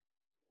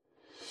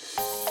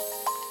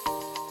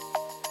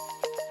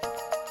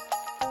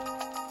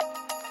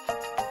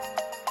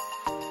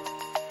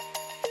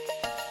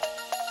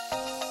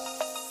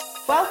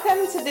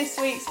Welcome to this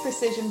week's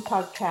Precision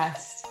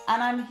Podcast.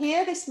 And I'm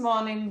here this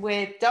morning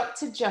with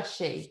Dr.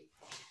 Joshi.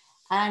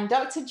 And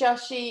Dr.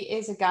 Joshi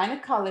is a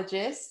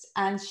gynecologist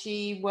and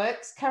she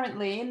works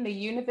currently in the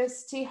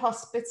University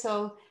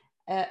Hospital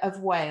of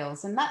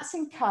Wales. And that's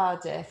in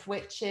Cardiff,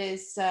 which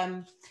is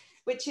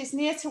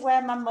near to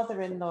where my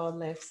mother-in-law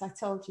lives. I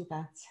told you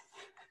that.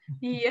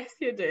 Yes,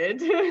 you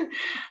did.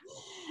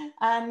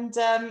 And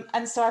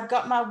so I've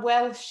got my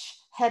Welsh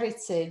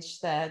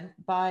heritage there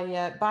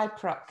by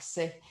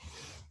proxy.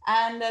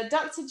 And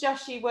Dr.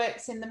 Joshi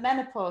works in the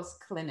menopause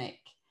clinic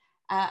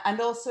and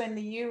also in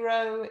the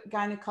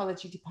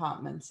urogynecology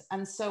department.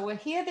 And so we're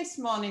here this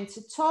morning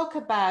to talk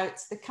about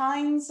the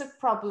kinds of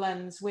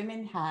problems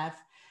women have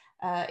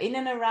in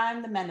and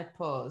around the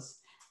menopause.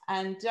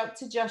 And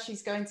Dr. Joshi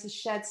is going to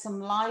shed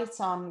some light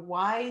on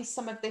why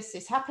some of this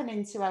is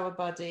happening to our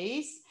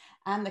bodies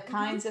and the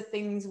kinds of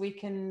things we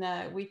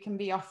can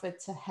be offered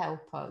to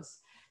help us.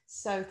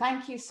 So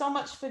thank you so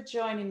much for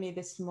joining me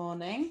this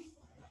morning.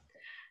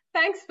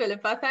 Thanks,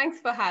 Philippa.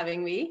 Thanks for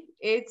having me.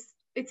 It's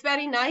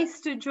very nice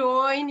to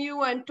join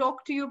you and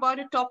talk to you about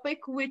a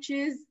topic which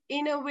is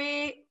in a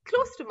way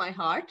close to my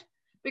heart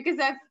because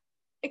I've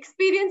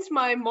experienced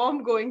my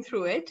mom going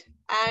through it.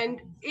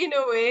 And in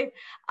a way,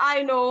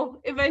 I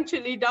know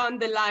eventually down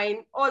the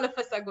line, all of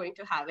us are going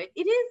to have it.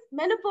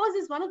 Menopause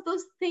is one of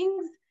those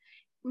things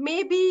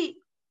maybe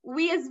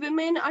we as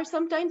women are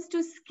sometimes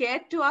too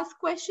scared to ask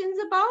questions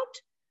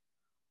about,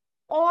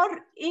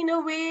 or in a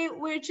way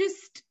we're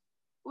just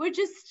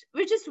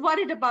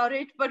worried about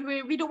it, but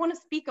we don't want to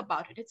speak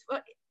about it.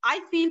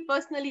 I feel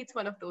personally it's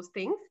one of those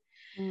things.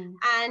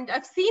 And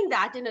I've seen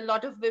that in a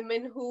lot of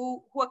women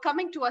who are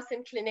coming to us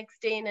in clinics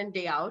day in and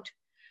day out.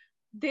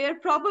 They're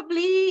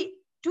probably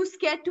too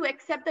scared to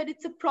accept that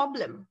it's a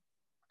problem,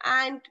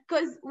 and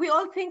because we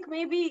all think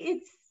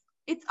maybe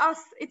it's us.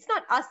 It's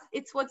not us.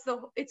 It's what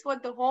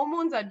the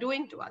hormones are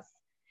doing to us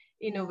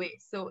in a way.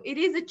 So it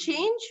is a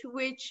change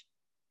which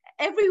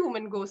every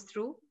woman goes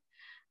through,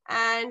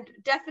 and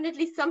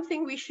definitely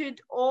something we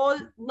should all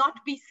not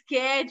be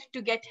scared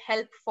to get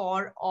help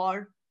for,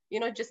 or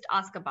just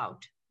ask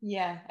about.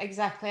 Yeah,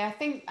 exactly. I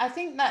think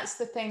that's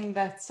the thing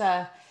that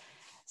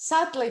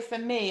sadly for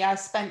me, I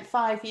spent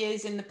 5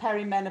 years in the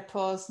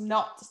perimenopause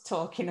not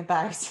talking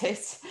about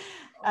it.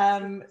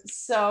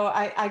 So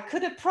I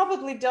could have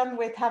probably done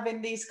with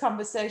having these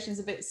conversations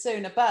a bit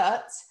sooner,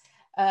 but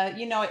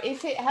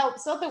if it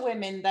helps other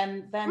women,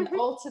 then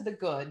all to the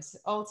good,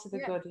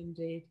 good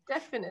indeed.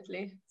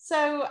 Definitely.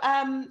 So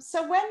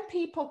when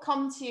people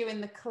come to you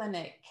in the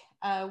clinic,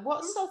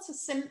 what sort of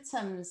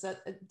symptoms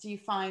do you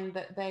find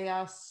that they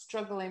are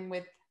struggling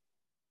with?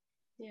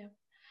 Yeah.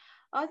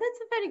 That's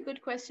a very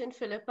good question,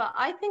 Philippa.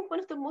 I think one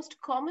of the most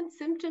common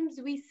symptoms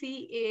we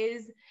see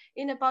is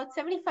in about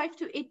 75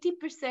 to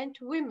 80%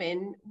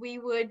 women, we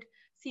would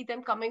see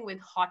them coming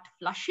with hot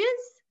flushes.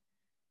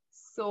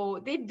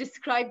 So they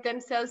describe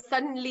themselves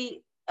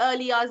suddenly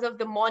early hours of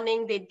the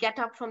morning, they'd get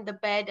up from the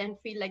bed and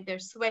feel like they're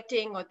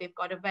sweating, or they've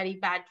got a very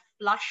bad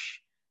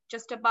flush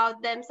just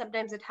about them.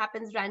 Sometimes it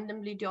happens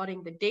randomly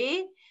during the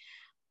day.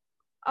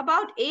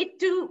 About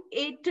 8 to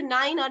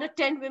 9 out of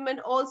 10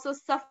 women also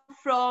suffer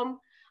from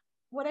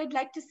what I'd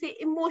like to say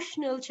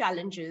emotional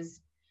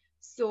challenges.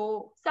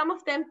 So some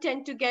of them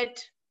tend to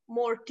get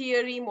more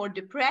teary, more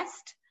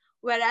depressed,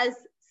 whereas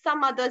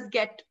some others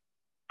get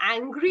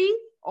angry,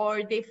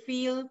 or they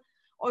feel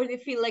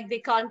like they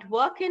can't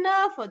work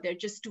enough, or they're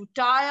just too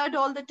tired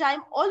all the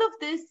time. All of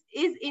this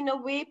is in a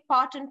way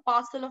part and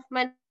parcel of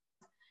menopause,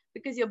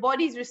 because your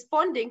body is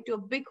responding to a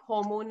big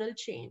hormonal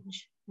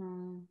change.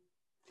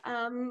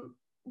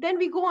 Then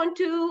we go on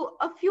to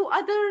a few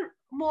other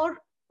more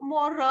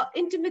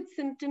intimate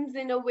symptoms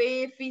in a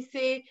way. If we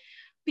say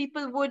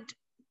people would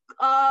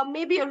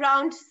maybe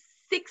around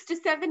 6 to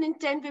 7 in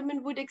 10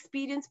 women would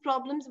experience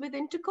problems with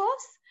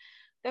intercourse.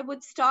 That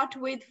would start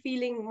with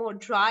feeling more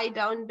dry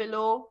down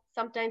below.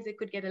 Sometimes it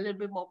could get a little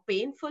bit more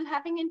painful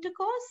having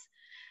intercourse.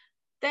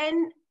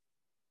 Then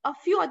a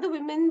few other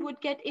women would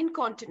get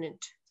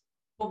incontinent.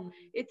 So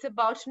it's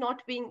about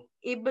not being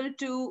able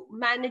to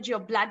manage your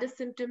bladder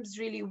symptoms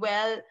really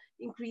well,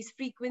 increase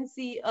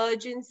frequency,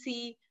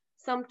 urgency,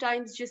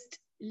 sometimes just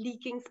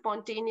leaking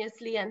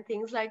spontaneously and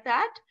things like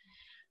that.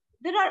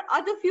 There are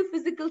other few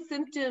physical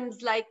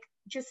symptoms like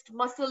just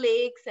muscle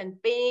aches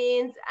and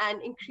pains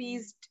and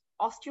increased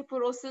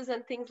osteoporosis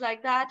and things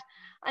like that.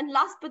 And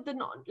last but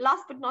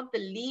not the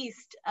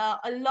least,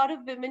 a lot of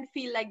women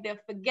feel like they're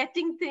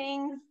forgetting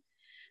things,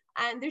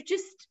 and they're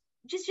just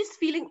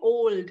feeling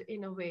old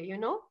in a way,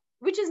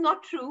 which is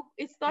not true.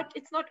 It's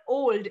not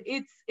old.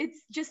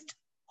 It's just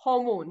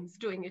hormones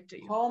doing it to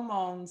you.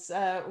 Hormones.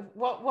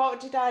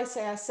 What did I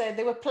say? I said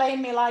they were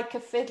playing me like a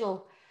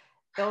fiddle,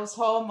 those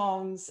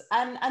hormones.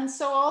 And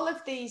so all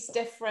of these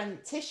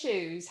different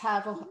tissues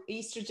have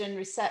estrogen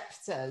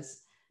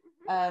receptors.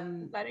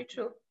 Very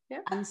true.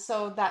 Yeah. And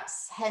so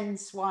that's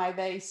hence why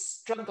they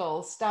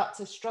start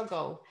to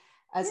struggle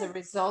as a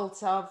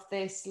result of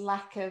this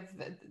lack of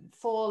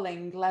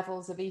falling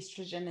levels of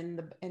estrogen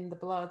in the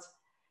blood.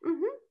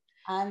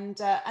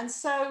 And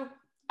so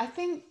I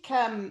think,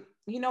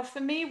 for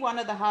me, one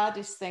of the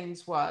hardest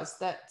things was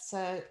that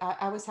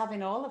I was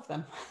having all of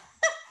them.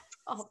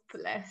 Oh,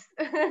 bless.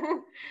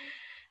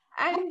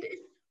 And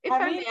if I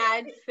I mean, may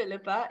add,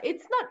 Philippa,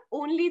 it's not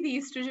only the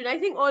estrogen. I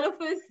think all of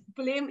us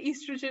blame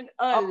estrogen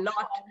a oh,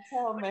 lot,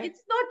 tell but me.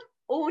 it's not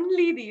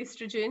only the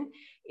estrogen.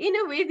 In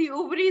a way, the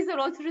ovaries are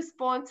also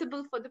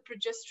responsible for the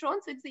progesterone.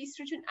 So it's the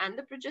estrogen and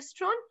the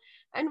progesterone.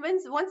 And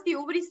once the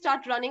ovaries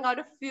start running out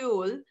of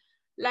fuel,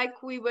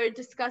 like we were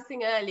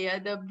discussing earlier,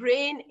 the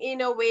brain,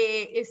 in a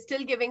way, is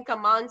still giving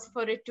commands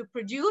for it to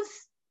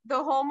produce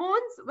the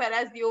hormones,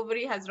 whereas the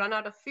ovary has run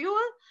out of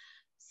fuel.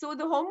 So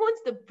the hormones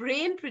the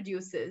brain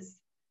produces,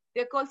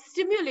 they're called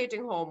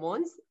stimulating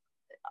hormones,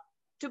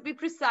 to be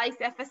precise,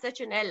 FSH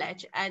and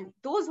LH. And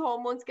those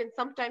hormones can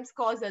sometimes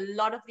cause a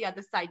lot of the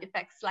other side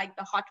effects, like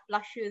the hot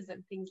flushes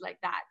and things like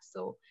that.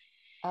 So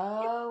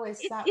Oh,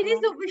 is that it is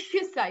right? a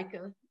vicious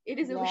cycle. It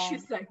is a Yeah.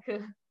 vicious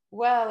cycle.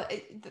 Well,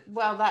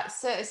 that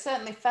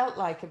certainly felt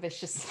like a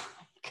vicious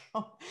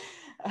cycle.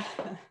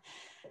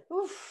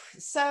 Oof.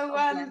 So,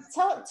 Oh, bless.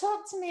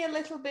 talk to me a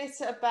little bit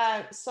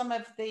about some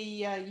of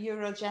the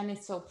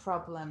urogenital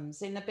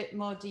problems in a bit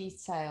more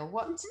detail.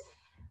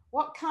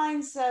 What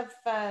kinds of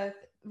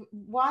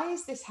why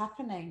is this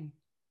happening?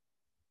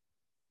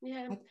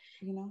 Yeah.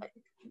 You know.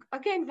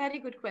 Again, very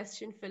good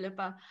question,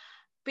 Philippa.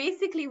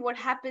 Basically, what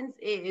happens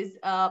is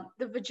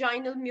the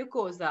vaginal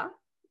mucosa,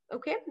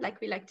 okay, like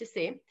we like to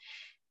say,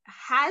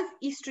 has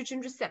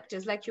estrogen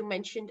receptors, like you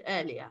mentioned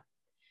earlier.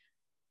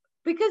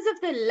 Because of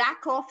the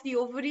lack of the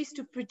ovaries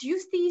to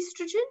produce the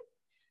estrogen,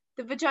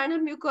 the vaginal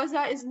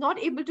mucosa is not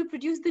able to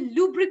produce the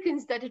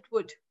lubricants that it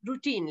would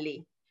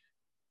routinely.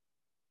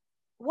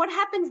 What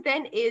happens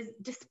then is,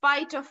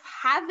 despite of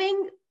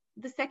having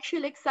the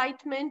sexual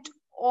excitement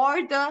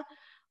or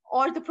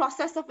the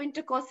process of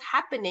intercourse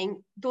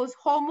happening, those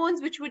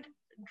hormones which would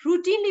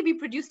routinely be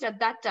produced at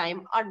that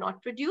time are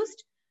not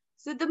produced.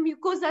 So the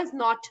mucosa is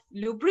not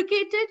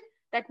lubricated.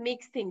 That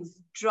makes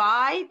things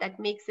dry, that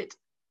makes it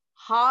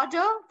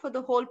harder for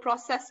the whole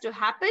process to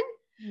happen.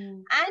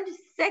 And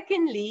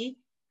secondly,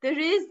 there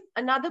is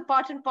another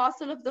part and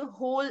parcel of the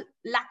whole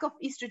lack of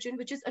estrogen,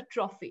 which is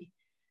atrophy.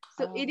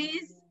 So it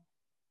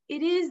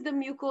is the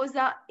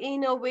mucosa,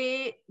 in a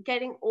way,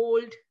 getting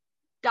old,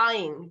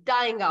 dying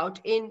out,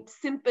 in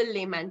simple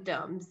layman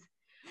terms,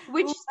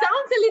 which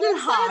sounds a little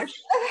harsh.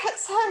 That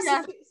sounds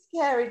Yeah. a bit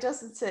scary,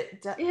 doesn't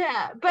it?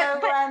 Yeah,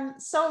 but there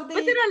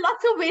are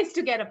lots of ways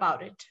to get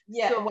about it.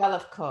 Yeah, So, well,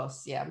 of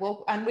course, yeah.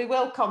 Well, and we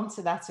will come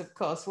to that, of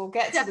course. We'll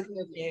get to the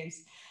good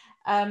news.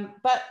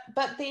 But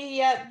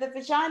the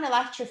vaginal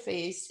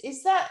atrophies,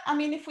 is that, I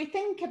mean, if we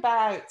think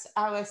about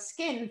our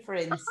skin, for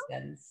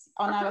instance,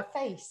 on our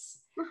face,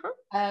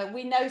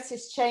 we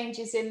notice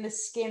changes in the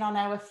skin on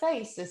our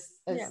face as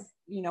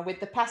with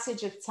the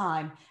passage of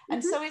time.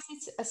 And so is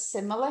it a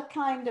similar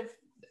kind of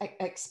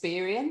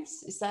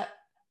experience? Is that?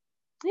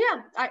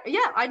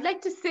 Yeah, I'd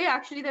like to say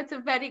actually that's a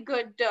very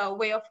good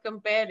way of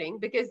comparing,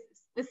 because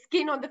the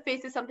skin on the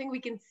face is something we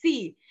can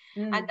see.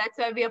 And that's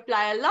why we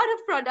apply a lot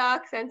of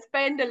products and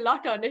spend a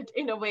lot on it,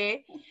 in a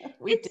way.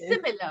 It's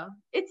similar.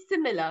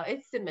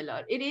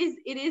 It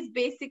is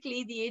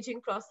basically the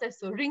aging process,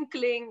 so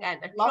wrinkling and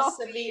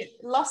atrophy.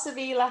 Loss of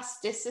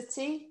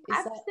elasticity.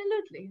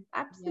 Absolutely.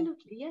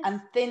 Yes.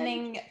 And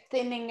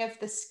thinning of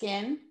the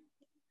skin.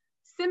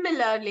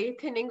 Similarly,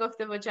 thinning of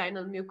the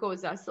vaginal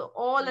mucosa. So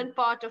all and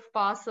part of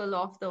parcel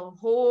of the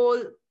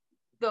whole,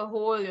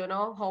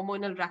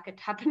 hormonal racket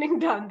happening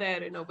down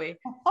there, in a way.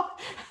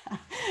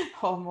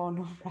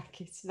 Hormonal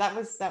racket. That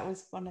was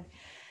funny.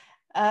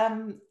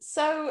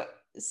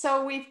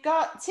 So we've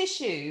got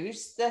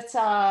tissues that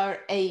are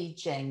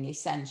aging,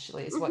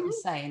 essentially, is what you're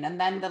saying. And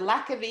then the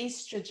lack of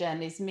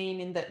estrogen is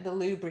meaning that the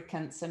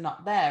lubricants are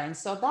not there. And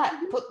so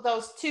that put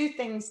those two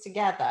things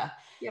together.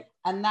 Yep.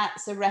 And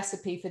that's a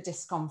recipe for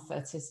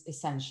discomfort,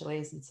 essentially,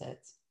 isn't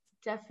it?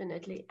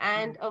 Definitely.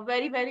 And a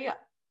very, very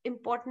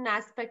important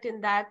aspect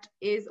in that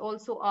is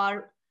also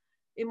our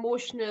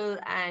emotional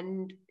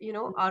and,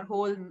 our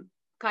whole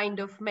kind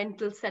of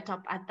mental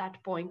setup at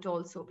that point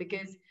also,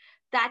 because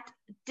that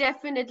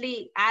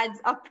definitely adds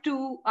up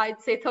to, I'd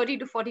say, 30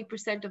 to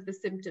 40% of the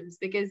symptoms.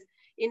 Because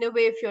in a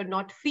way, if you're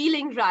not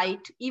feeling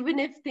right, even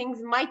if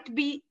things might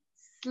be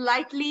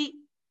slightly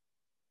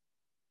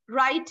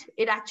right,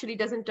 it actually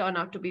doesn't turn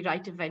out to be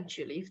right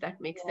eventually, if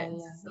that makes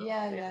sense.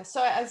 Yeah.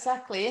 So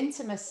exactly,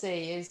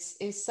 intimacy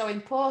is so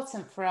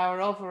important for our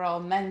overall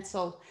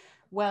mental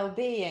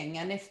well-being.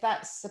 And if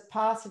that's a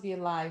part of your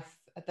life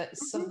that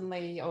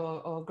suddenly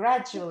or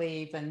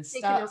gradually even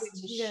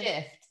starts to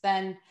shift,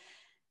 then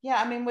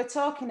I mean, we're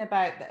talking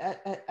about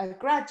a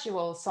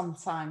gradual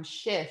sometimes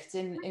shift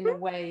in a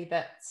way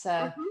that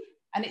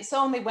and it's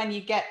only when you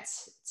get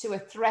to a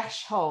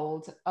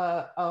threshold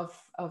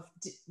of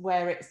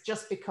where it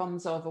just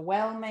becomes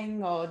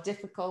overwhelming or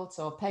difficult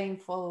or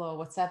painful or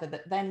whatever,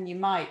 that then you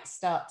might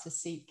start to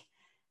seek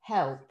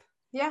help.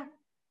 Yeah.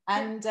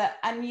 And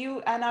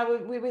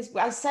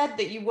I said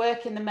that you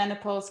work in the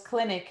menopause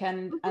clinic,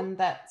 and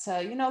that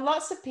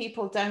lots of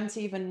people don't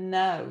even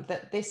know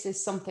that this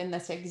is something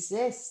that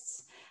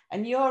exists.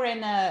 and you're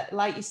in a,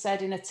 like you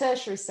said, in a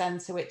tertiary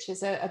centre, which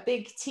is a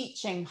big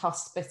teaching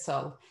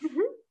hospital. Mm-hmm.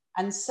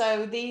 And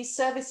so these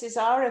services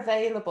are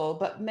available,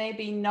 but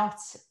maybe not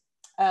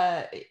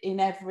in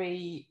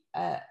every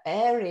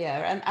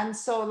area. And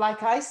so,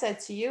 like I said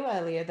to you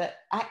earlier, that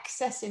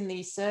accessing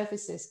these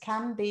services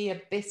can be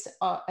a bit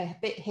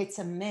hit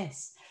and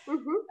miss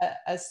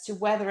as to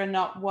whether or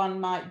not one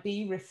might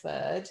be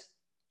referred.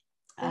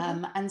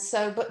 And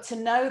so, but to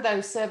know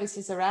those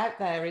services are out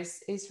there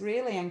is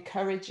really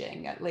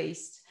encouraging, at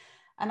least.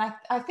 And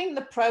I think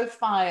the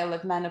profile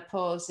of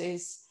menopause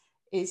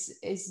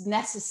is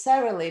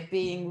necessarily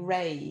being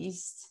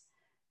raised.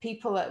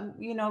 People are,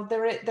 you know,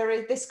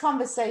 this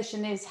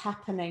conversation is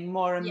happening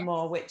more and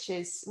more, which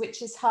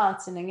is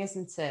heartening,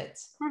 isn't it?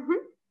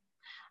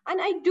 And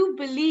I do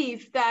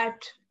believe that,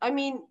 I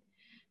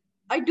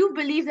do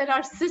believe that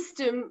our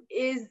system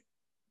is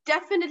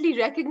definitely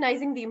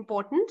recognizing the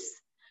importance.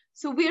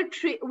 So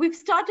we've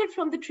started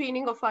from the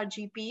training of our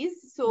GPs.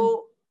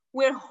 So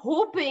we're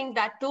hoping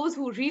that those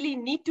who really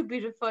need to be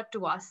referred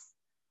to us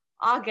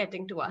are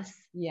getting to us.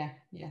 Yeah.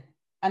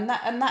 And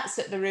that's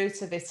at the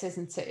root of it,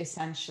 isn't it?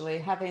 Essentially,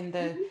 having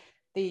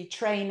the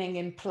training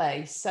in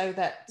place so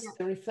that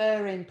the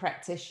referring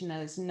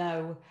practitioners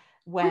know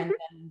when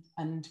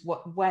and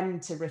when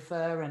to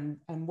refer and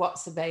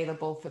what's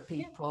available for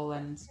people.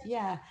 And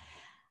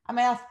I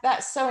mean,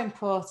 that's so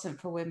important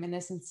for women,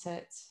 isn't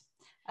it?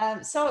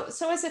 So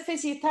as a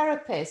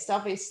physiotherapist,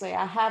 obviously,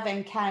 I have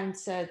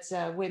encountered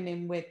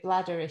women with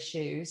bladder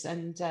issues,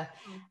 and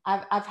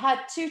I've had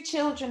 2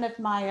 children of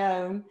my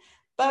own.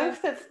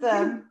 Both of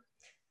them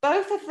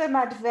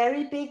had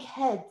very big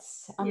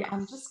heads.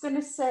 I'm just going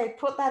to say,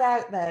 put that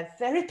out there,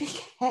 very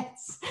big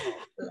heads.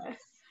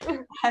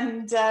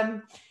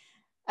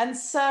 And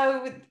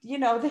so, you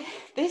know,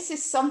 this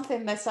is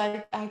something that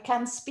I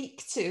can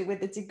speak to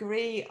with a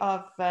degree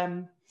of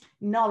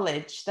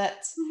knowledge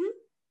that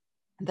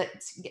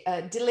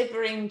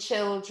delivering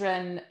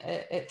children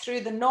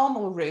through the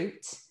normal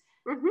route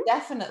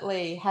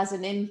definitely has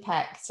an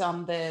impact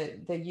on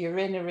the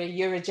urinary,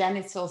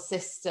 urogenital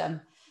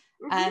system,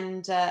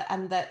 and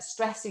that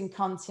stress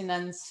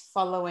incontinence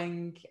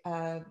following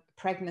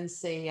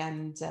pregnancy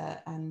and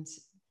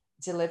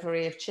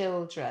delivery of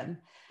children.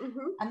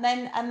 And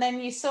then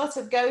you sort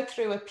of go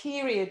through a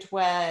period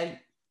where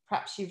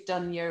perhaps you've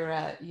done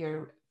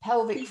your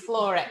pelvic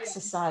floor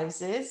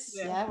exercises.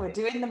 We're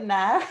doing them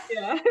now.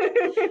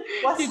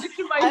 I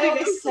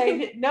always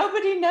say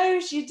nobody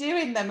knows you're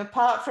doing them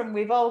apart from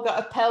we've all got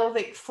a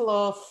pelvic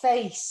floor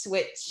face,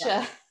 which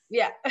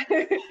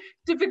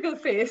typical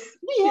face.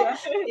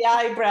 The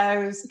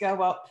eyebrows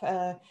go up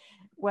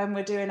when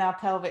we're doing our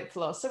pelvic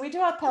floor. So we do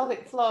our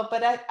pelvic floor,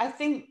 but I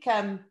think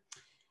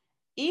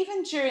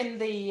even during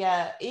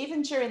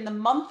the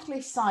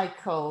monthly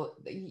cycle,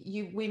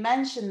 we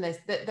mentioned this,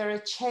 that there are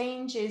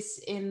changes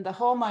in the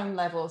hormone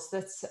levels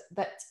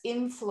that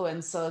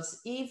influence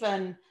us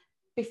even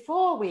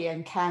before we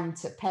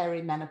encounter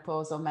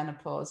perimenopause or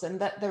menopause, and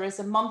that there is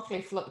a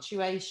monthly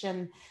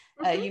fluctuation.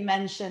 You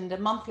mentioned a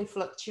monthly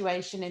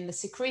fluctuation in the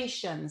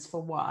secretions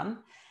for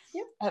one,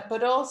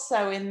 but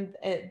also in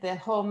the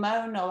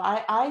hormonal.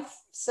 I've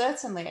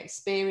certainly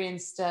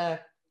experienced a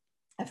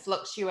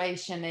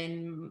fluctuation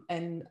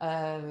in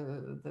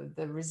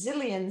the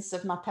resilience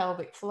of my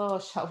pelvic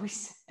floor, shall we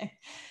say?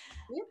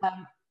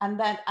 And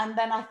then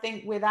I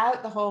think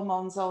without the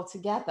hormones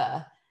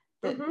altogether,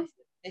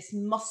 this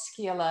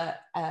muscular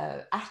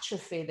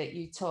atrophy that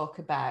you talk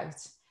about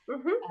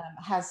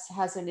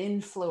has an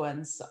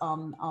influence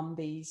on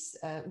these.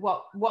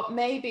 What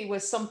maybe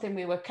was something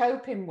we were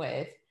coping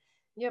with,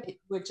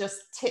 we're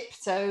just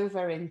tipped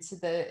over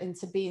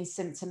into being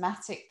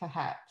symptomatic,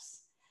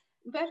 perhaps.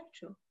 Very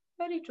true.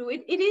 Very true.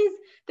 It is,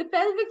 the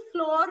pelvic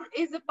floor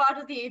is a part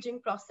of the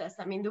aging process.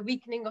 I mean, the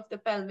weakening of the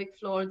pelvic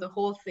floor, the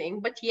whole thing.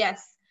 But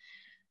yes,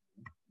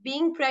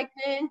 being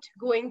pregnant,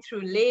 going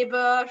through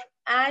labor,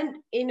 and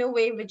in a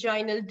way,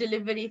 vaginal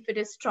delivery, if it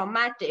is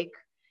traumatic,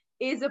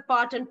 is a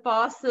part and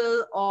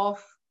parcel of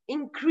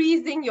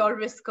increasing your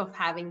risk of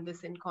having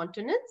this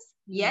incontinence.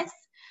 Yes.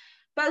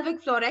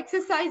 Pelvic floor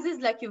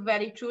exercises, like you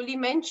very truly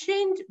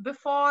mentioned,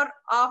 before,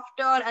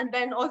 after, and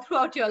then all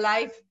throughout your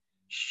life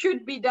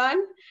should be done.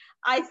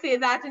 I say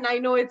that, and I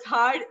know it's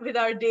hard with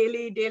our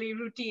daily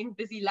routine,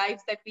 busy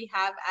lives that we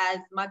have as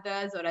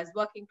mothers or as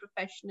working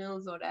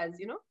professionals or as,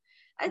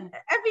 as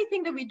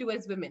everything that we do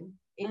as women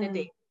in a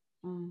day.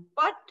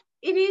 But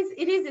it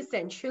is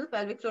essential.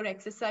 Pelvic floor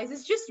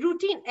exercises, just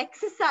routine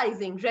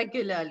exercising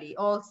regularly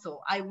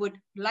also, I would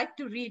like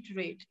to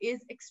reiterate,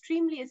 is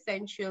extremely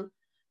essential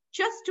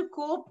just to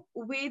cope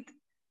with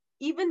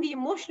even the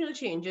emotional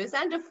changes.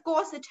 And of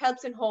course, it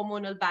helps in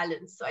hormonal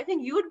balance. So I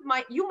think you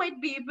might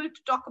be able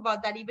to talk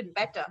about that even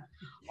better,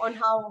 on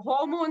how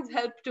hormones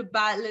help to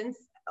balance,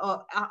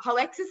 or how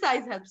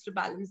exercise helps to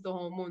balance the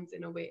hormones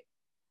in a way.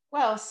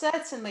 Well,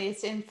 certainly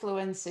it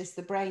influences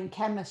the brain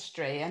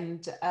chemistry,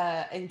 and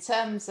in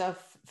terms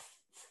of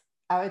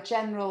our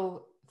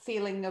general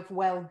feeling of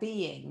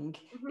well-being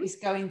is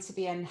going to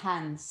be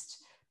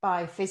enhanced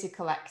by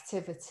physical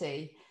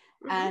activity.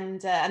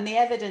 And the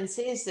evidence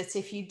is that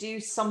if you do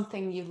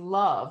something you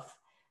love,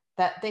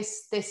 that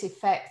this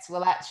effect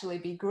will actually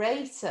be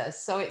greater.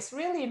 So it's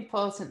really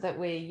important that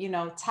we, you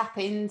know, tap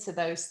into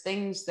those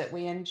things that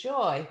we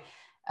enjoy.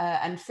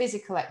 And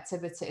physical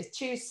activity,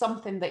 choose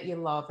something that you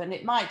love, and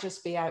it might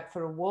just be out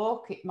for a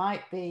walk, it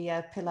might be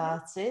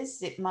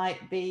Pilates, it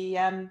might be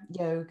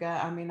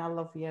yoga. I mean, I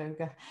love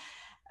yoga.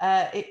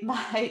 It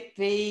might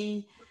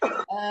be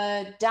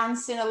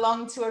dancing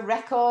along to a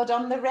record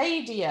on the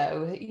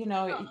radio. You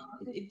know,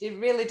 it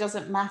really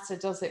doesn't matter,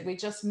 does it? We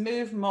just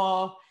move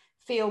more,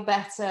 feel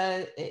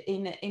better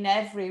in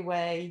every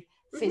way,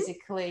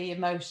 physically,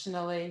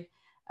 emotionally.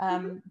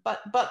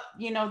 But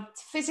you know,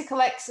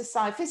 physical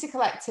exercise,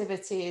 physical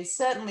activity is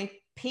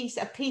certainly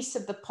a piece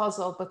of the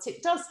puzzle, but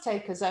it does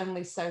take us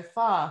only so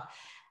far.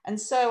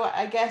 And so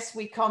I guess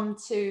we come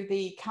to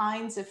the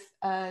kinds of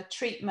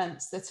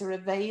treatments that are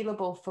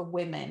available for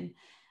women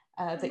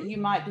that you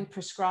might be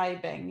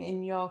prescribing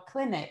in your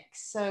clinic.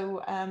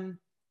 So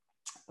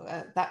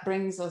that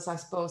brings us, I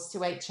suppose, to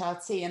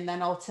HRT and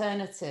then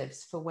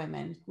alternatives for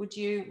women. Would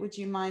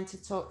you mind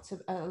to talk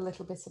a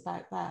little bit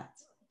about that?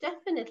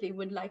 Definitely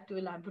would like to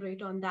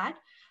elaborate on that.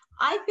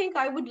 I think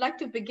I would like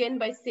to begin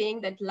by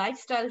saying that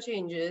lifestyle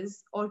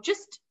changes, or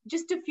just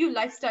a few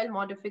lifestyle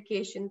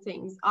modification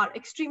things, are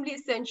extremely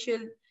essential,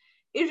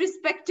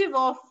 irrespective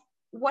of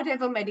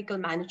whatever medical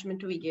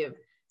management we give.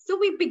 So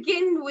we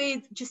begin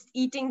with just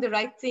eating the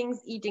right things,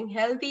 eating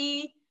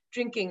healthy,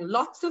 drinking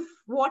lots of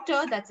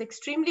water. That's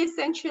extremely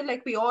essential,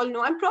 like we all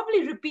know. I'm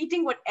probably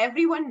repeating what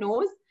everyone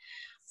knows,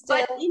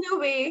 but in a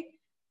way,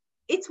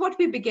 it's what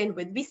we begin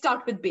with. We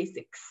start with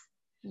basics.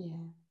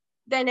 Yeah.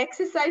 Then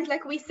exercise,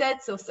 like we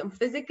said, so some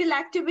physical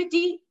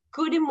activity,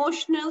 good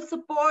emotional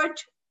support.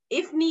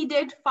 If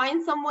needed,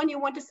 find someone you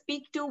want to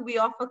speak to. We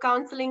offer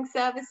counseling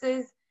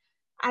services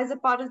as a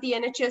part of the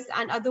NHS,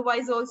 and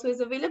otherwise also is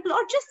available,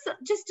 or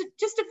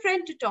just a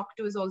friend to talk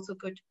to is also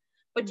good.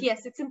 But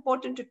yes, it's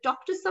important to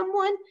talk to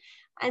someone.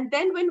 And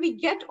then when we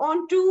get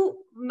on to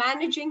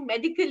managing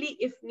medically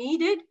if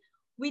needed,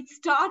 we'd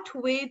start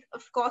with,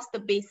 of course, the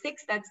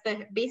basics. That's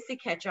the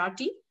basic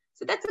HRT.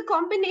 So that's a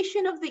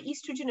combination of the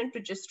estrogen and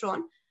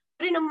progesterone,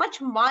 but in a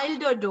much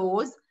milder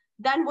dose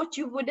than what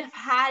you would have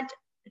had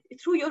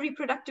through your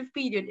reproductive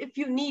period if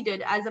you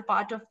needed as a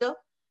part of the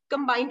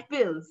combined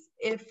pills,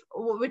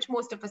 which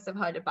most of us have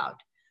heard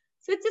about.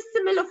 So it's a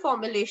similar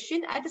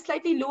formulation at a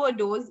slightly lower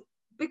dose,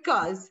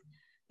 because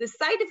the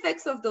side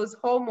effects of those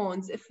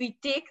hormones, if we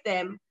take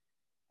them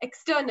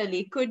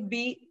externally, could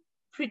be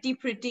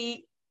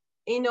pretty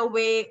in a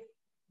way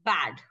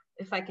bad,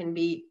 if I can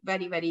be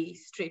very, very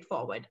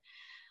straightforward.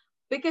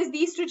 Because the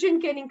estrogen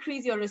can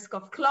increase your risk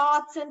of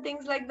clots and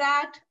things like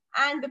that.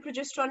 And the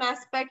progesterone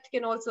aspect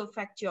can also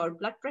affect your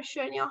blood pressure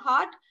and your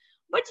heart.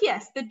 But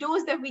yes, the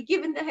dose that we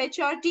give in the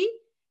HRT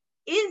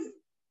is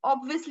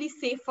obviously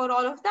safe for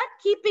all of that,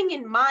 keeping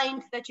in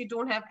mind that you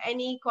don't have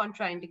any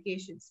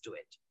contraindications to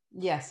it.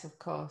 Yes, of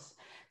course.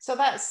 So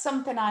that's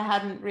something I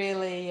hadn't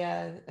really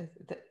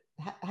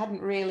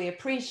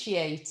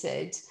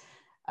appreciated.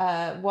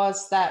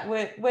 Was that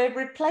we're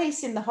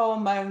replacing the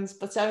hormones,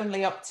 but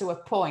only up to a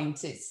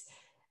point. It's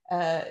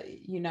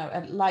you know,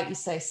 like you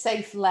say,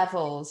 safe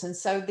levels, and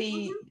so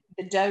the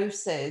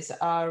doses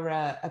are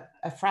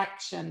a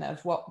fraction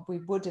of what we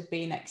would have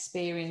been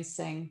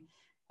experiencing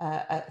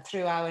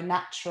through our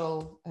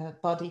natural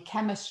body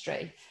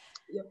chemistry.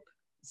 Yep.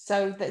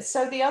 So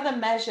the other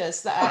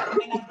measures that I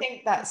mean, I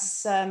think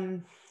that's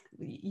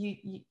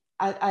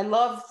I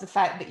love the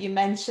fact that you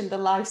mentioned the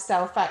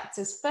lifestyle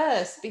factors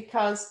first,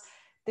 because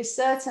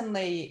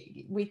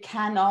we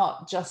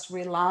cannot just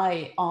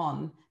rely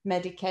on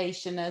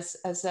medication as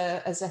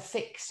a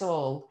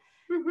fix-all.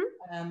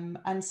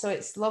 And so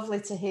it's lovely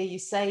to hear you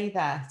say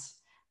that.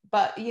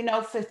 But you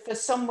know, for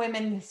some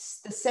women,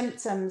 the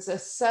symptoms are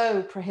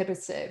so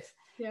prohibitive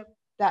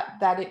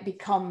that it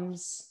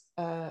becomes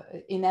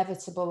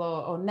inevitable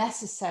or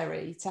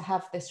necessary to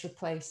have this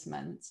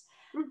replacement.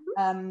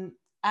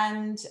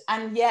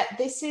 And yet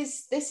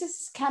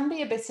this can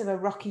be a bit of a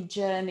rocky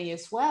journey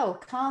as well,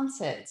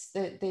 can't it?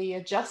 The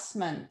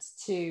adjustment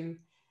to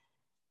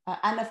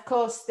and of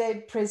course they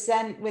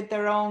present with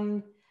their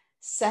own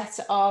set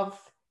of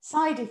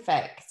side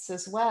effects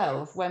as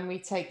well when we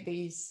take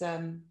these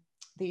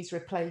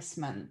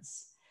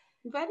replacements.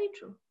 Very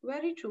true,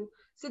 very true.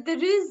 So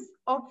there is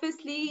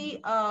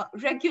obviously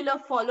regular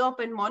follow-up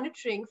and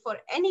monitoring for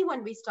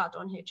anyone we start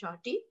on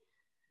HRT.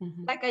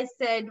 Like I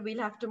said, we'll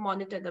have to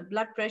monitor the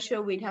blood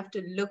pressure. We'd have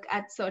to look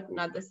at certain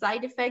other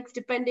side effects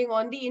depending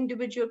on the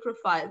individual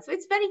profile. So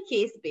it's very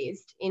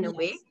case-based in a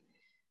way.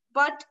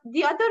 But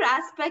the other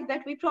aspect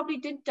that we probably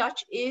didn't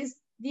touch is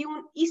the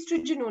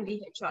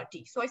estrogen-only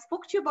HRT. So I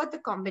spoke to you about the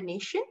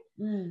combination,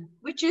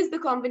 which is the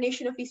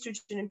combination of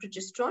estrogen and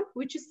progesterone,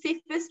 which is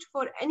safest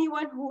for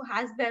anyone who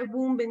has their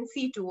womb in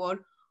situ or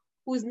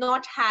who's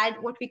not had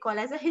what we call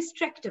as a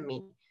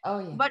hysterectomy.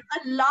 But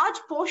a large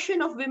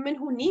portion of women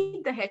who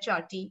need the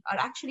HRT are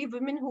actually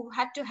women who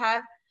had to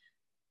have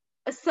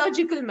a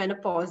surgical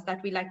menopause,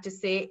 that we like to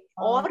say,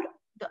 or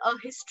a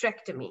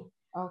hysterectomy.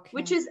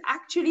 which is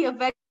actually a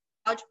very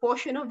large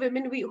portion of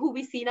women who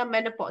we see in our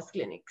menopause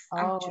clinics,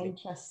 actually.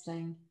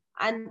 Interesting.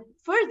 And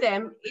for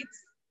them,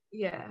 it's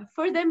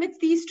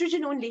the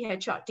estrogen only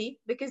HRT,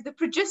 because the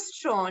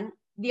progesterone,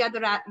 the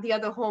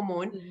other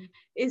hormone,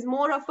 is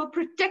more of a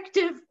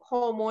protective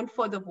hormone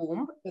for the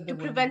womb to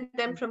prevent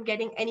them from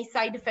getting any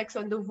side effects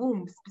on the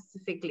womb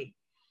specifically.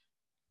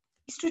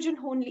 Estrogen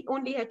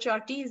only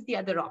HRT is the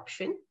other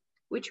option,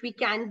 which we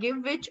can give,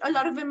 which a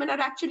lot of women are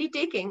actually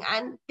taking,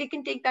 and they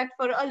can take that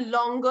for a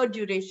longer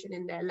duration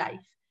in their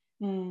life.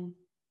 The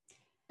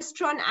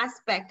progesterone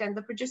aspect and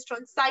the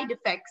progesterone side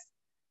effects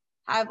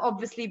have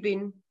obviously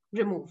been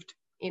removed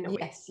in a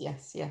way.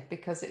 Yes,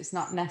 because it's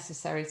not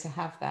necessary to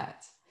have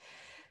that.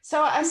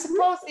 So I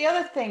suppose the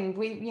other thing,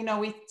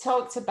 we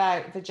talked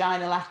about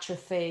vaginal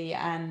atrophy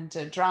and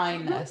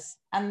dryness,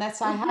 and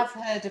that I have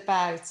heard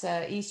about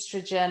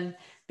estrogen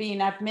being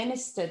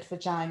administered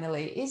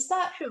vaginally. Is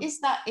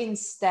that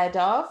instead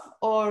of,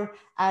 or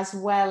as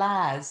well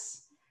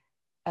as?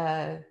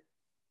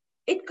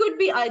 It could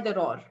be either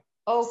or.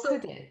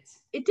 Could it?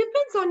 It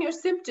depends on your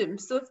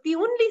symptoms. So if the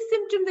only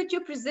symptom that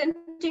you're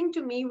presenting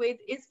to me with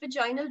is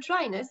vaginal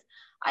dryness,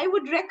 I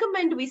would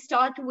recommend we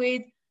start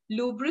with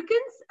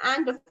lubricants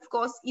and of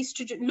course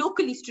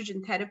local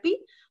estrogen therapy,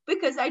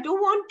 because I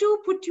don't want to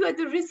put you at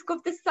the risk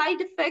of the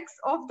side effects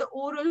of the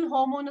oral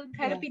hormonal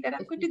therapy that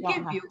I'm going to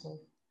give you.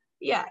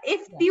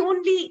 If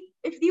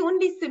the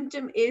only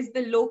symptom is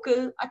the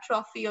local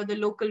atrophy or the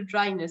local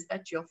dryness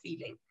that you're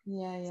feeling.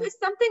 So it's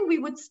something we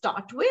would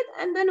start with,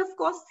 and then of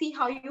course see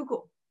how you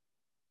go.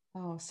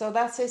 So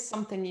that is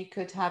something you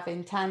could have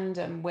in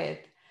tandem with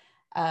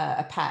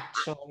a patch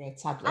or a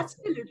tablet.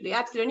 Absolutely.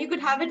 And you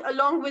could have it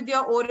along with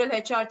your oral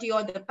HRT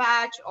or the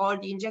patch or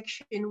the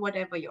injection,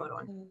 whatever you're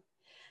on.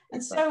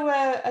 And so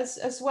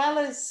as well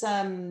as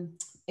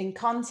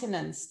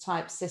incontinence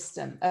type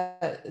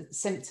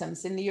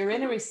symptoms in the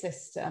urinary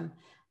system,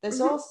 there's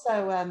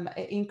also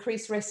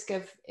increased risk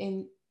of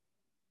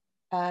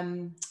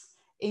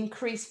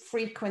increased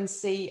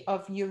frequency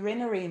of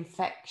urinary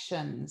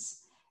infections.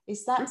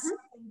 Is that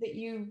something that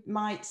you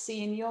might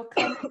see in your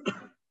clinic?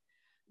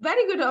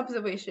 Very good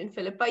observation,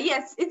 Philippa.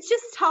 Yes, it's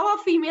just how our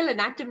female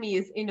anatomy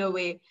is in a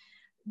way.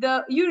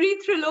 The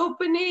urethral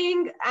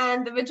opening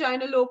and the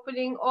vaginal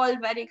opening, all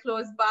very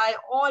close by,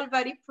 all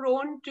very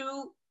prone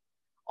to,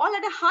 all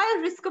at a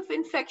higher risk of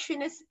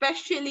infection,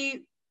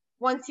 especially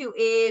once you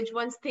age,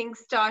 once things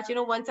start,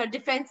 once our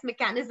defense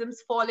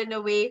mechanisms fall in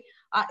a way,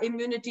 our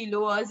immunity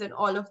lowers and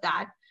all of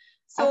that.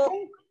 So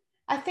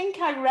I think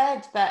I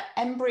read that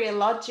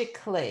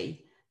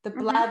embryologically, the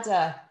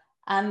bladder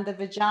and the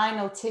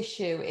vaginal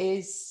tissue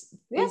is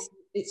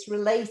it's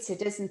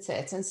related, isn't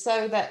it? And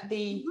so that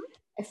the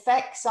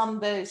effects on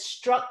the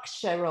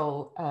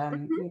structural,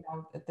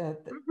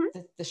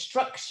 the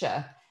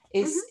structure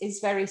is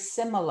very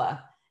similar.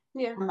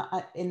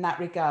 In that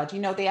regard,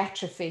 the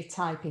atrophy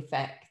type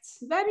effects.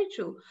 Very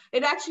true.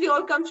 It actually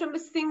all comes from a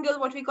single,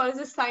 what we call as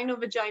a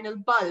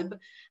sinovaginal bulb.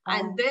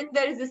 And then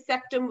there is a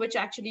septum which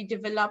actually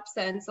develops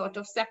and sort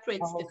of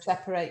separates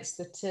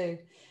the two.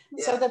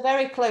 So they're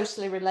very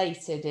closely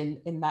related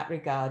in that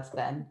regard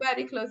then.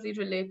 Very closely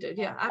related,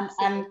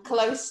 absolutely. And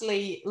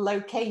closely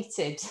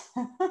located.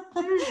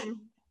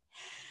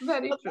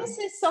 Very true. This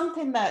is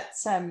something that,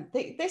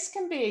 this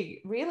can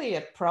be really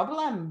a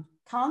problem,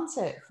 can't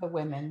it, for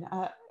women?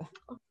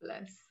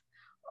 Bless.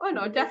 Oh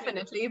no,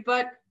 definitely.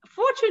 But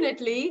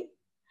fortunately,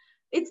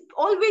 it's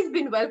always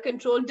been well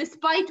controlled,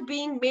 despite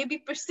being maybe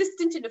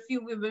persistent in a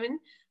few women,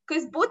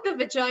 because both the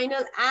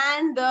vaginal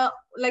and the,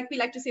 like we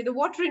like to say, the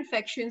water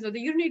infections or the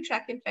urinary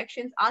tract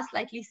infections are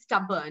slightly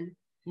stubborn.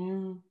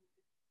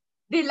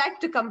 They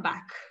like to come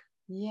back.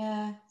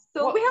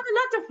 So we have a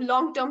lot of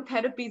long-term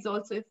therapies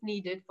also if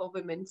needed for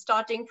women,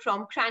 starting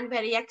from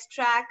cranberry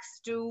extracts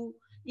to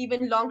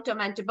even long-term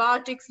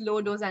antibiotics,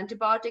 low-dose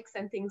antibiotics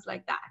and things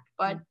like that.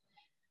 But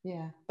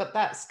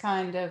that's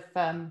kind of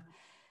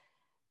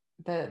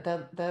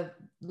the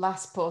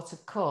last port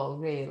of call,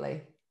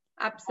 really.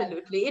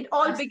 Absolutely. It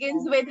all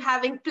begins with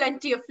having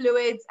plenty of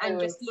fluids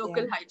and just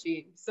local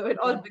hygiene. So it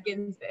all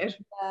begins there.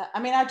 I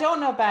mean, I don't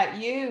know about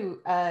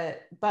you,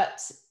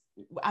 but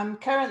I'm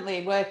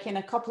currently working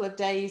a couple of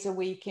days a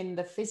week in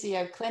the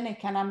physio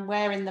clinic, and I'm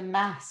wearing the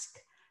mask,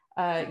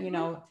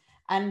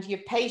 and your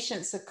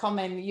patients are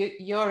coming,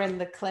 you're in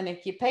the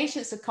clinic, your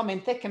patients are coming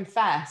thick and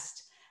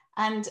fast.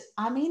 And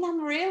I mean,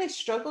 I'm really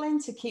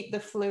struggling to keep the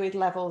fluid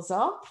levels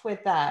up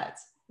with that.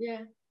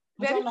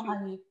 Very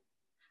true.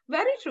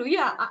 Very true.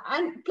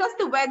 And plus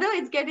the weather,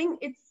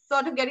 it's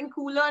sort of getting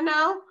cooler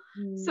now.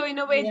 So in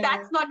a way,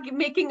 that's not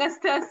making us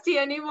thirsty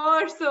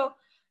anymore. So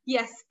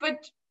yes,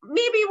 but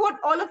maybe what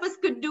all of us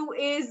could do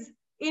is,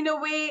 in a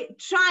way,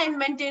 try and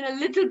maintain a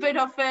little bit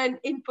of an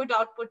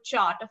input-output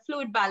chart, a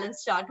fluid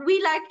balance chart.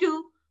 We like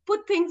to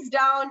put things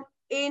down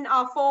in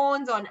our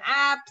phones, on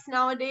apps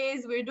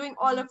nowadays. We're doing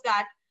all of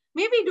that.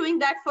 Maybe doing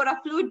that for our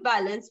fluid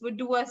balance would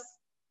do us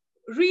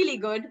really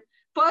good.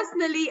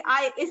 Personally,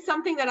 it's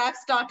something that I've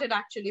started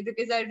actually,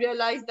 because I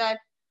realized that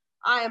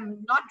I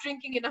am not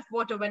drinking enough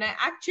water. When I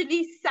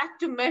actually sat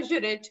to measure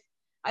it,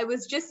 I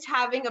was just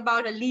having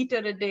about a liter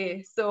a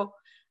day. So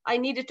I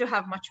needed to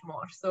have much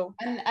more. So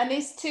and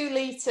is 2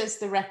 liters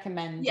the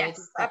recommended? yes,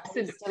 Is that, are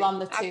we still absolutely. on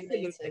the 2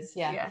 Absolutely. liters?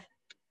 Yeah. Yeah.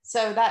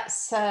 So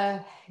that's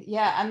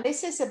yeah, and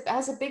this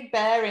has a big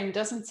bearing,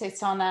 doesn't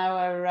it, on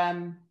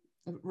our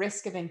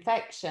risk of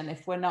infection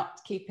if we're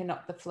not keeping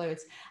up the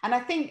fluids. And I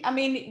think, I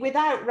mean,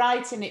 without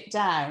writing it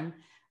down,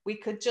 we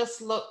could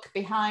just look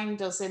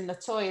behind us in the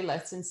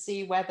toilet and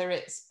see whether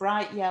it's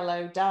bright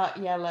yellow, dark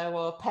yellow,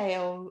 or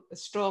pale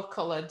straw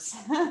coloured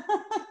Very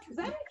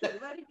true.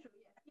 Very true.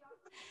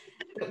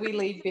 that we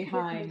leave Written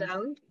behind.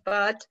 down.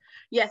 But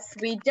yes,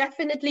 we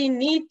definitely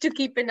need to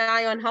keep an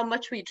eye on how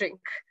much we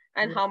drink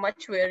and Yeah. how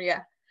much we're,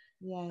 yeah.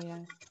 Yeah.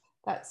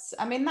 That's,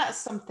 I mean, that's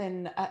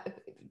something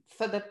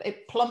for the,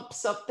 it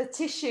plumps up the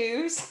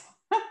tissues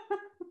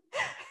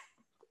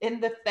in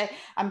the face.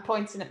 I'm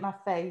pointing at my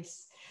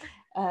face,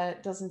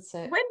 doesn't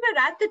it? When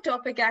we're at the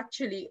topic,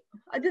 actually,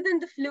 other than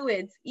the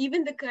fluids,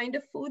 even the kind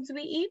of foods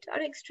we eat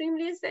are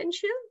extremely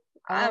essential.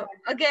 Oh,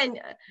 Again,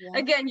 yeah.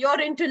 again,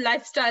 you're into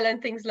lifestyle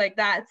and things like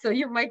that, so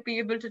you might be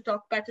able to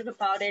talk better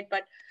about it.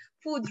 But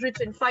foods rich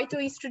in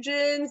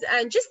phytoestrogens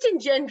and just in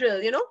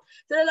general, you know,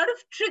 there are a lot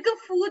of trigger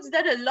foods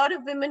that a lot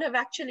of women have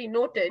actually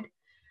noted.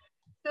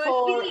 So if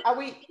For,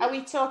 we are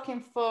we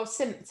talking for hot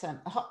symptoms,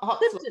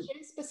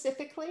 flushes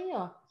specifically,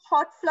 or?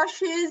 hot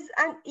flushes,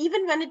 and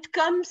even when it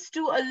comes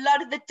to a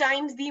lot of the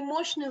times the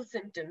emotional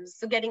symptoms,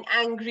 so getting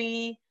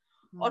angry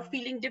or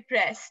feeling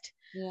depressed,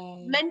 Yeah.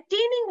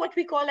 maintaining what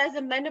we call as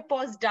a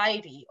menopause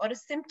diary or a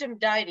symptom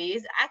diary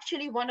is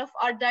actually one of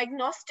our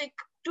diagnostic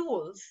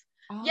tools.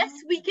 Oh. Yes,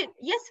 we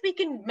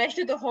can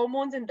measure the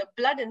hormones in the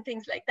blood and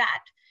things like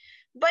that,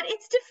 but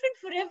it's different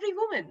for every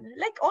woman.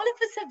 Like all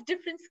of us have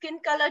different skin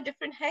color,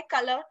 different hair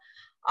color.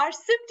 Our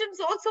symptoms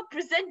also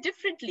present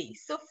differently.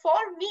 So for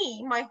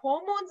me, my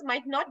hormones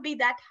might not be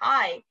that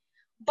high,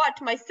 but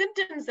my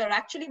symptoms are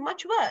actually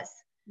much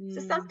worse.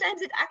 So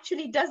sometimes it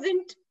actually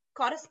doesn't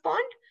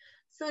correspond.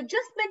 So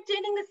just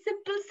maintaining a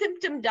simple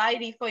symptom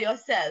diary for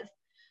yourself.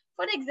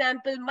 For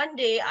example,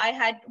 Monday I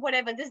had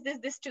whatever,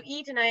 this to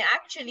eat, and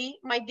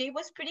my day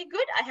was pretty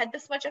good. I had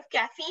this much of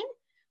caffeine.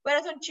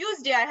 Whereas on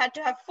Tuesday I had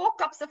to have 4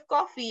 cups of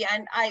coffee,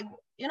 and I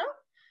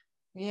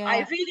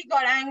really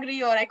got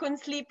angry, or I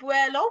couldn't sleep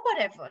well, or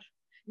whatever.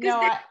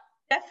 Because there's a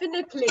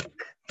definite link.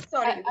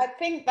 Sorry. I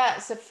think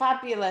that's a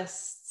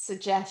fabulous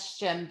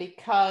suggestion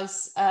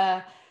because,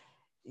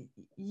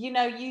 you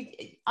know,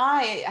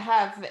 I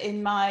have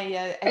in my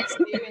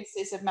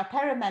experiences of my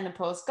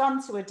perimenopause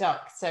gone to a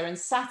doctor and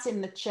sat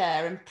in the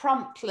chair and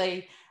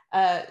promptly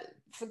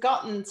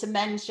forgotten to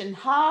mention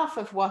half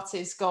of what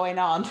is going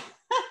on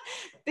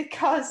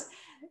because,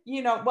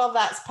 you know, well,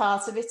 that's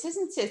part of it,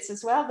 isn't it,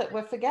 as well, that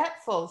we're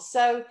forgetful.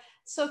 So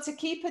to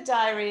keep a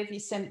diary of your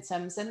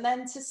symptoms and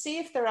then to see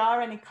if there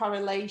are any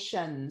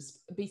correlations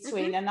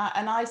between, and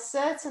I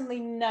certainly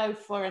know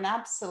for an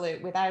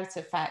absolute,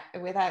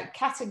 without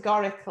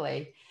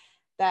categorically,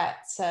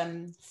 that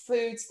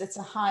foods that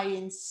are high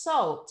in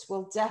salt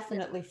will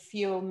definitely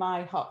fuel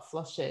my hot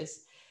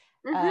flushes.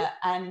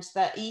 And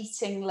that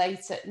eating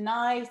late at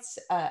night,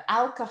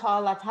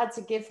 alcohol, I've had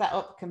to give that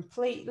up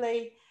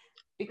completely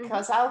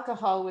because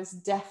alcohol was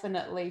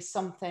definitely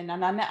something,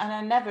 and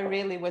I never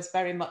really was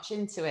very much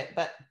into it,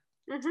 but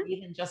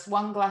even just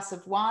one glass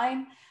of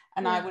wine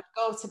and I would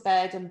go to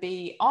bed and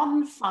be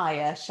on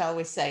fire, shall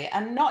we say,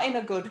 and not in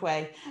a good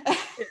way.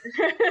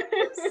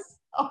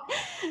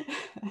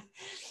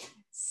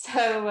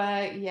 So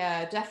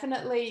yeah,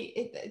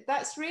 definitely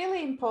that's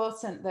really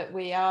important that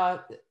we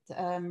are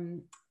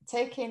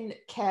taking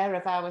care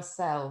of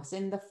ourselves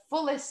in the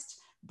fullest,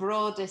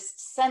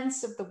 broadest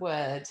sense of the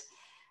word.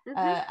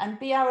 And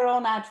be our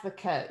own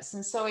advocates.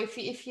 And so if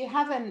you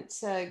haven't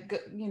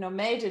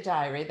made a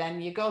diary, then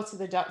you go to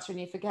the doctor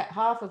and you forget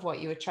half of what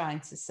you were trying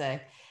to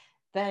say,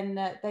 then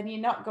you're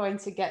not going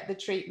to get the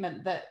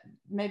treatment that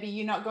maybe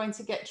you're not going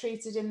to get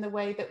treated in the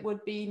way that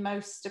would be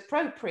most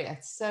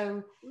appropriate.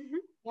 So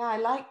yeah, I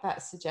like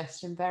that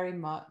suggestion very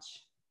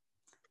much.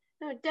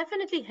 No, it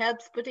definitely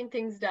helps putting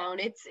things down.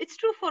 It's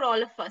true for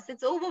all of us.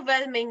 It's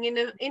overwhelming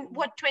in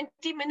what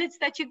 20 minutes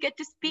that you get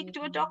to speak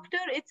to a doctor.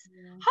 It's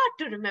hard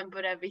to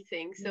remember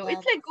everything. So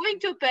it's like going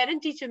to a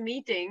parent-teacher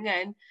meeting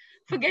and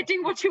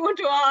forgetting what you want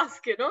to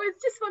ask. You know,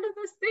 it's just one of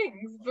those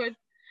things. But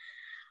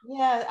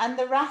yeah, and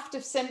the raft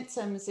of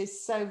symptoms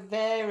is so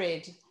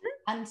varied,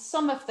 and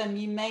some of them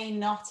you may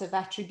not have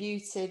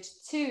attributed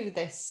to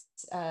this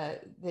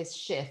this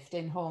shift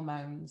in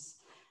hormones.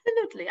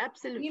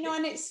 Absolutely. You know,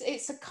 and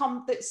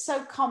it's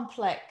so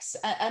complex.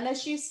 And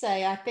as you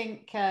say, I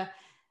think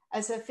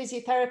as a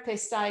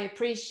physiotherapist, I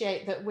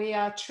appreciate that we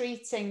are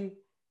treating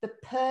the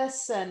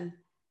person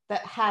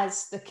that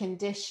has the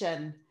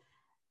condition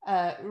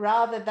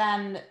rather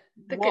than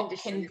what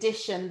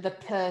condition the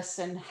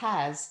person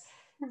has.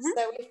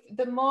 So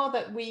the more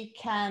that we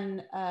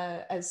can,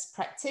 as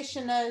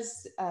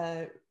practitioners,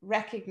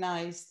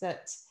 recognize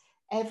that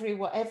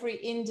every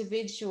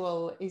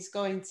individual is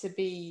going to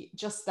be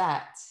just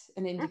that,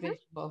 an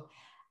individual,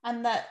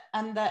 and that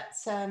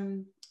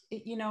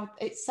you know,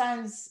 it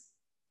sounds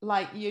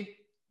like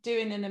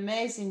doing an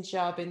amazing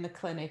job in the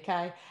clinic.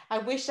 I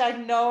wish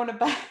I'd known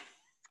about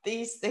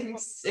these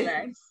things soon.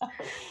 Yes.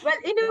 Well,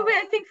 in a way,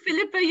 I think,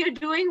 Philippa, you're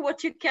doing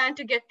what you can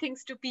to get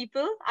things to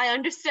people. I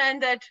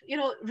understand that,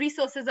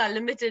 resources are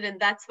limited, and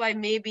that's why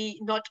maybe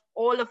not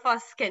all of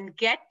us can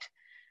get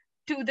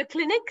to the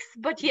clinics.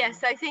 But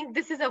yes, I think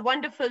this is a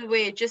wonderful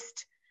way,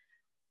 just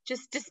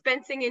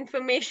dispensing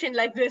information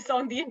like this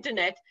on the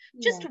internet.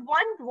 Just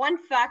one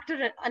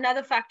factor,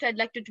 another factor I'd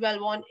like to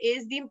dwell on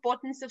is the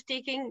importance of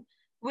taking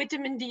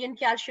vitamin D and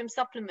calcium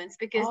supplements,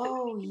 because the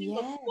weakening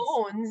of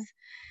bones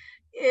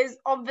is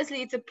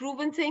obviously, it's a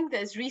proven thing.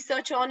 There's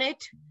research on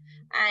it,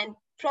 and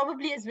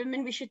probably as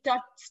women we should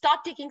start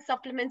taking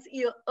supplements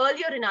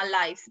earlier in our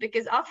lives,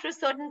 because after a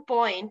certain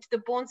point the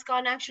bones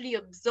can't actually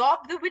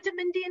absorb the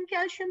vitamin D and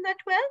calcium that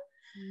well.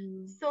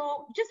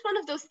 So just one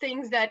of those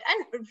things that,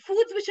 and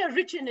foods which are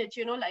rich in it,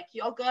 like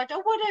yogurt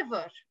or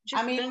whatever.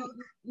 I mean,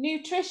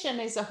 nutrition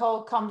is a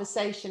whole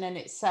conversation in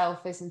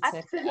itself, isn't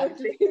it?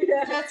 Absolutely.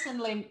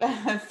 Certainly,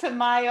 for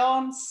my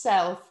own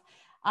self,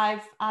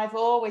 I've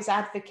always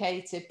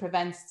advocated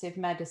preventative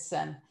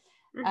medicine,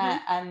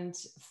 and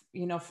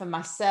for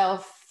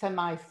myself, for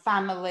my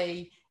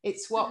family,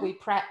 it's what we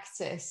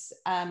practice,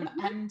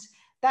 and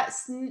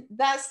that's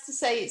to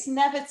say it's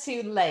never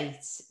too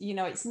late.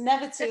 It's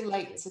never too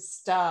late to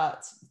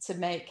start to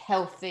make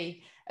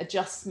healthy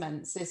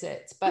adjustments, is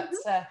it?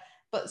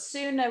 But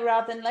sooner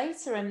rather than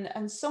later,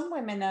 and some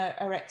women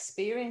are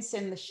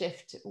experiencing the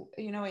shift,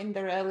 in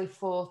their early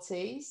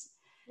 40s.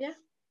 Yeah.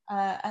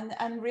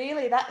 And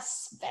really,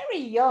 that's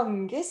very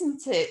young,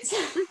 isn't it?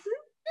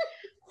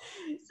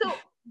 So,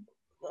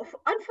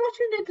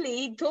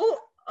 unfortunately, though,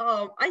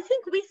 I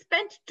think we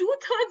spent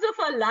 2/3 of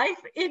our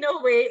life in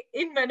a way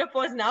in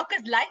menopause now,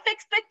 because life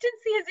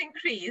expectancy has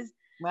increased,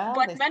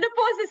 but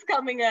menopause is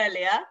coming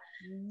earlier.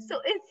 So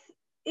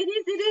it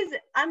is.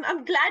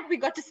 I'm glad we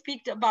got to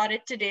speak about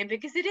it today,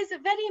 because it is a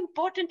very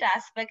important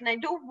aspect, and I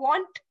don't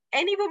want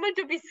any woman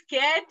to be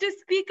scared to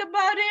speak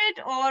about it,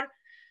 or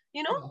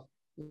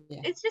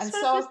it's just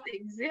one of those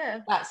things.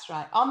 Yeah, that's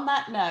right. On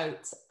that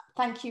note,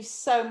 thank you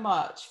so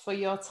much for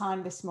your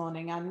time this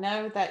morning. I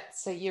know that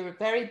you're a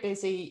very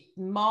busy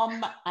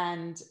mom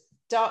and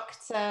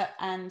doctor,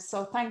 and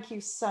so thank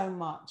you so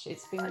much.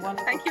 It's been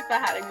wonderful. Thank you for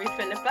having me,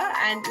 Philippa,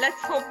 and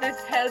let's hope this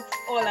helps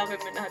all our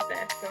women out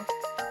there. So